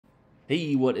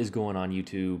Hey, what is going on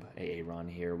YouTube? Ron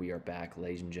here. We are back,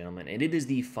 ladies and gentlemen, and it is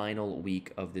the final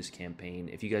week of this campaign.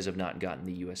 If you guys have not gotten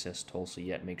the USS Tulsa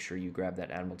yet, make sure you grab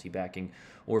that Admiralty backing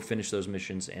or finish those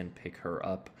missions and pick her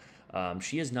up.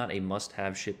 She is not a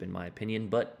must-have ship in my opinion,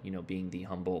 but being the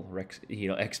humble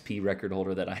XP record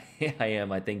holder that I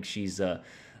am, I think she's a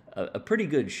pretty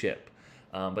good ship.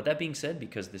 But that being said,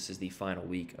 because this is the final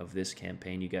week of this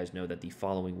campaign, you guys know that the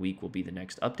following week will be the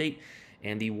next update.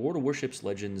 And the World of Warships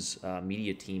Legends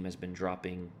media team has been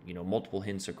dropping, multiple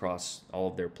hints across all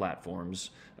of their platforms,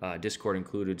 Discord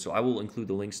included. So I will include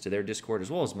the links to their Discord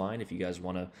as well as mine if you guys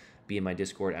want to be in my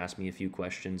Discord, ask me a few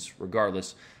questions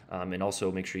regardless. And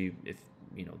also make sure if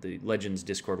the Legends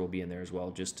Discord will be in there as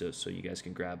well, just so you guys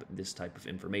can grab this type of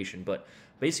information. But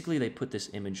basically they put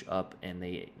this image up and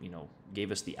they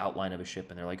gave us the outline of a ship,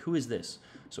 and they're like, who is this?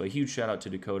 So a huge shout out to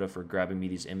Dakota for grabbing me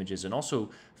these images and also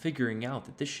figuring out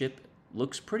that this ship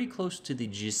looks pretty close to the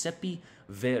Giuseppe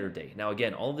Verde. Now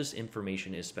again, all this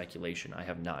information is speculation. I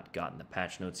have not gotten the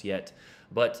patch notes yet,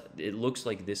 but it looks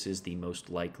like this is the most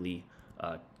likely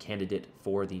candidate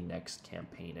for the next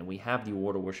campaign. And we have the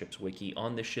World of Warships wiki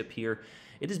on this ship here.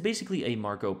 It is basically a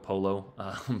Marco Polo.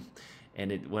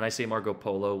 And when I say Marco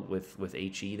Polo with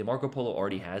HE, the Marco Polo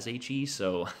already has HE,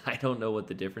 so I don't know what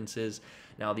the difference is.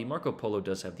 Now, the Marco Polo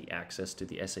does have the access to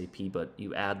the SAP, but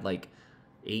you add like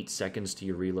 8 seconds to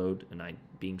your reload, and I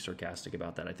being sarcastic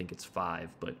about that, I think it's 5,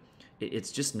 but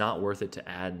it's just not worth it to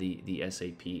add the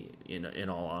SAP in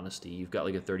all honesty. You've got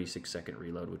like a 36-second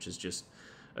reload, which is just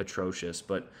atrocious,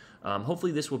 but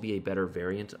hopefully this will be a better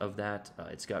variant of that.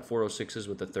 It's got 406s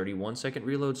with a 31-second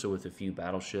reload, so with a few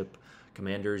battleship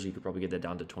commanders you could probably get that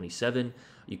down to 27.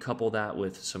 You couple that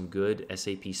with some good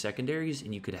SAP secondaries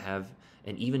and you could have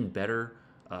an even better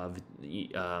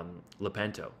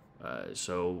Lepanto.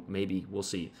 So maybe we'll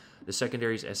see. The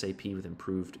secondaries SAP with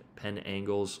improved pen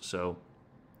angles. So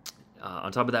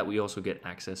on top of that, we also get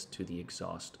access to the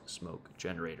exhaust smoke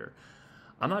generator.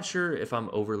 I'm not sure if I'm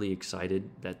overly excited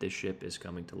that this ship is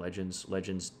coming to Legends.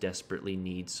 Legends desperately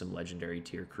needs some legendary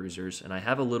tier cruisers, and I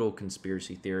have a little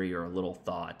conspiracy theory or a little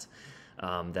thought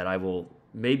that I will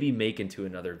maybe make into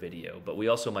another video, but we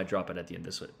also might drop it at the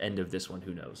end of this one,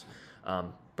 who knows.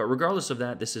 But regardless of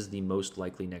that, this is the most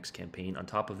likely next campaign. On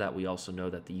top of that, we also know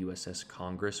that the USS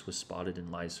Congress was spotted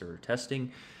in Lyser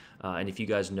testing. And if you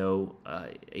guys know,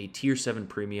 a Tier 7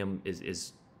 premium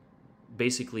is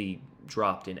basically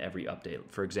dropped in every update.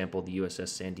 For example, the USS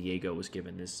San Diego was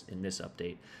given this in this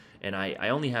update. And I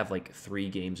only have like 3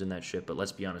 games in that ship, but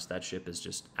let's be honest, that ship is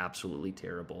just absolutely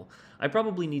terrible. I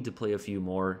probably need to play a few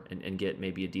more and get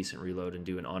maybe a decent reload and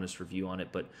do an honest review on it,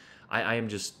 but I am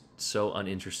just so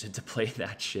uninterested to play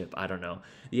that ship. I don't know.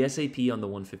 The SAP on the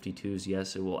 152s,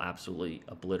 yes, it will absolutely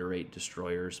obliterate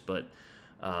destroyers, but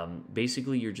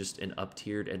basically you're just an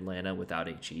up-tiered Atlanta without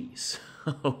HE.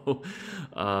 So,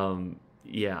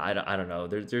 yeah, I don't know.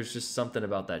 There's just something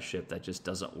about that ship that just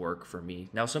doesn't work for me.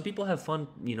 Now, some people have fun,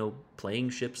 playing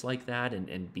ships like that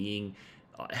and being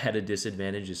at a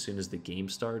disadvantage as soon as the game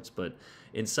starts. But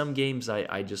in some games,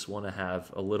 I just want to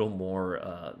have a little more,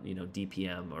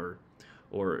 DPM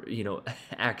or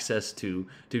access to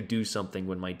do something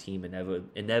when my team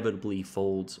inevitably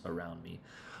folds around me.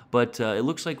 But it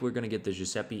looks like we're going to get the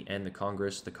Giuseppe and the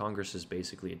Congress. The Congress is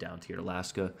basically a down-tiered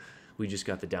Alaska. We just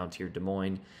got the down-tiered Des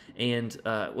Moines. And,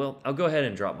 well, I'll go ahead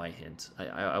and drop my hint.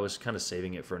 I was kind of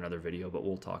saving it for another video, but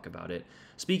we'll talk about it.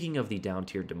 Speaking of the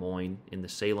down-tiered Des Moines, in the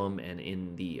Salem and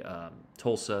in the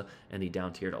Tulsa and the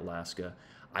down-tiered Alaska,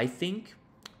 I think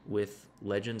with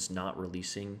Legends not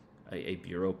releasing a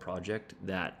Bureau project,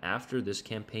 that after this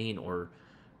campaign or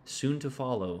soon to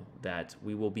follow, that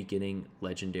we will be getting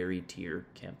legendary tier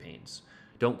campaigns.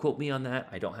 Don't quote me on that.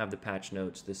 I don't have the patch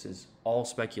notes. This is all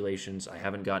speculations. I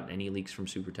haven't gotten any leaks from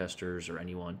super testers or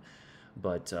anyone,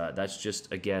 but that's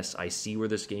just a guess. I see where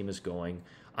this game is going.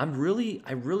 I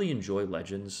really enjoy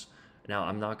Legends. Now,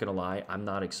 I'm not gonna lie, I'm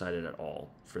not excited at all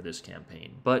for this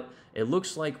campaign, but it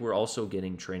looks like we're also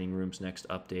getting training rooms next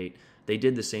update. They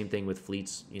did the same thing with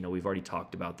fleets. We've already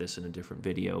talked about this in a different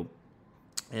video.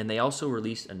 And they also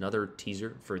released another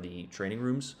teaser for the training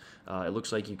rooms. It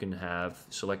looks like you can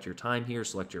select your time here,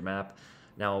 select your map.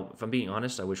 Now, if I'm being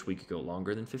honest, I wish we could go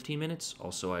longer than 15 minutes.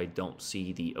 Also, I don't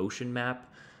see the ocean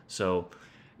map. So,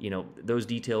 those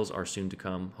details are soon to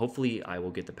come. Hopefully, I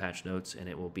will get the patch notes, and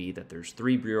it will be that there's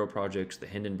 3 Bureau projects, the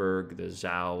Hindenburg, the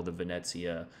Zhao, the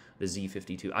Venezia, the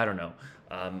Z-52. I don't know.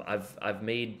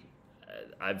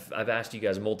 I've asked you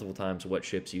guys multiple times what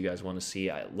ships you guys want to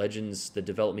see. Legends, the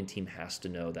development team has to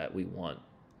know that we want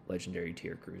legendary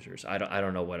tier cruisers. I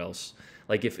don't know what else.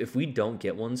 Like if we don't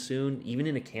get one soon, even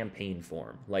in a campaign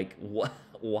form, like what?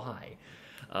 Why?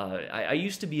 I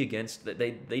used to be against that.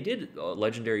 They did a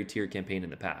legendary tier campaign in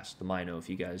the past, the Mino, if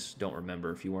you guys don't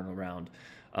remember, if you weren't around.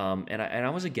 And I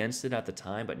was against it at the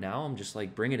time, but now I'm just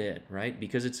like, bring it in, right?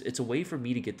 Because it's a way for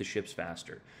me to get the ships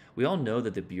faster. We all know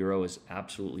that the Bureau is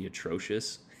absolutely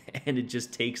atrocious, and it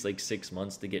just takes like 6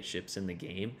 months to get ships in the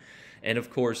game. And of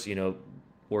course,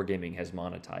 Wargaming has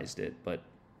monetized it, but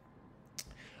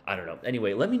I don't know.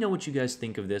 Anyway, let me know what you guys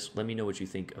think of this. Let me know what you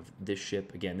think of this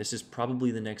ship. Again, this is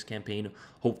probably the next campaign.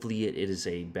 Hopefully it is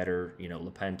a better,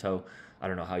 Lepanto. I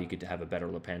don't know how you could have a better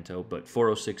Lepanto, but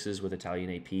 406s with Italian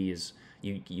AP is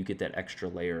you get that extra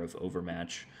layer of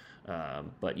overmatch.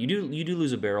 But you do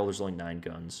lose a barrel. There's only 9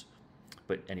 guns.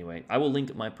 But anyway, I will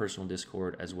link my personal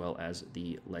Discord as well as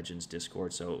the Legends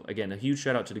Discord. So again, a huge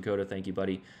shout out to Dakota. Thank you,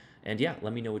 buddy. And yeah,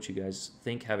 let me know what you guys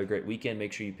think. Have a great weekend.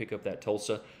 Make sure you pick up that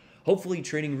Tulsa. Hopefully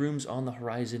training rooms on the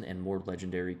horizon and more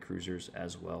legendary cruisers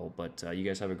as well. But you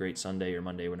guys have a great Sunday or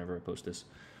Monday whenever I post this.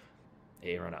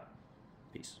 Aaron out.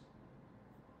 Peace.